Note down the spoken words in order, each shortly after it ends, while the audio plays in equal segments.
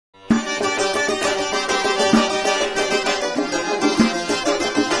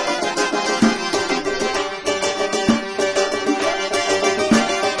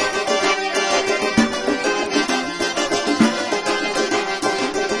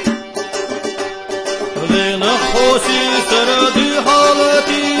خوشی سردی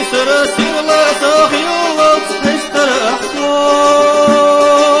حالتی سرسی لساخیوت حستر احوال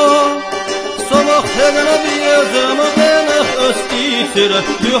صمخ هجنا بیزم غنخ اسکیتر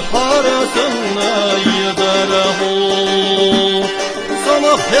یحارسنا یدره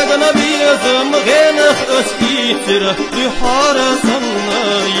صمخ هجنا بیزم غنخ اسکیتر یحارسنا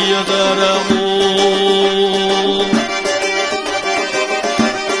یدره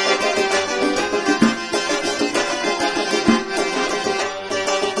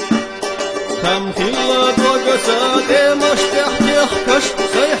تمثيل وقسات مشتح كش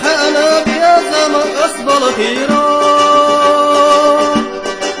سيحنا بيزم أسبل خيرا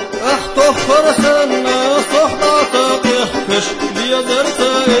أحطه فرسنا صحبة كش بيزر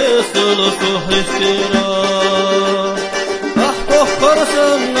تيسل صحيحترا أحطه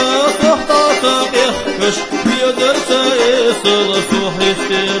فرسنا صحبة كش بيزر تيسل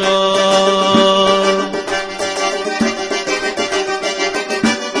صحيحترا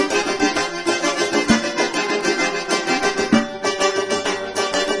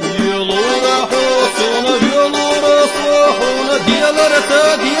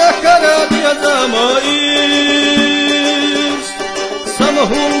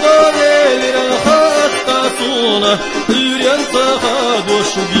سمهم داريل خاطة صونة يرين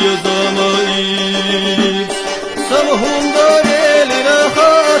تخادوش بيزامايب سمهم داريل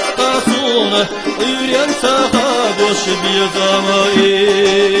خاطة صونة يرين تخادوش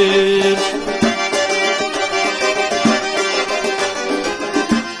بيزامايب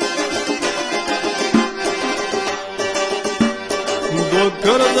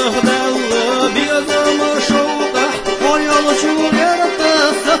دكر دخدالله بيزام شوقح ويال شوقر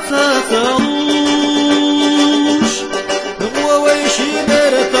تستسلوش وويشي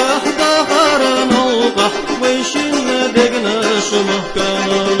برتاح دخر نوقح ويشي ندقناش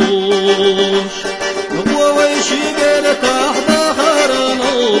مهكانلوش وويشي برتاح دخر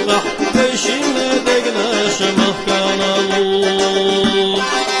نوقح ويشي ندقناش مهكانلوش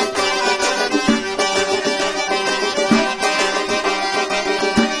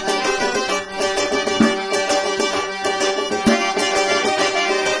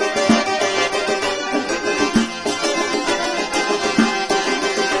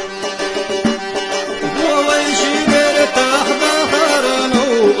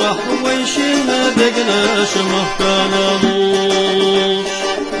ويشي ندقناش مهكانلوش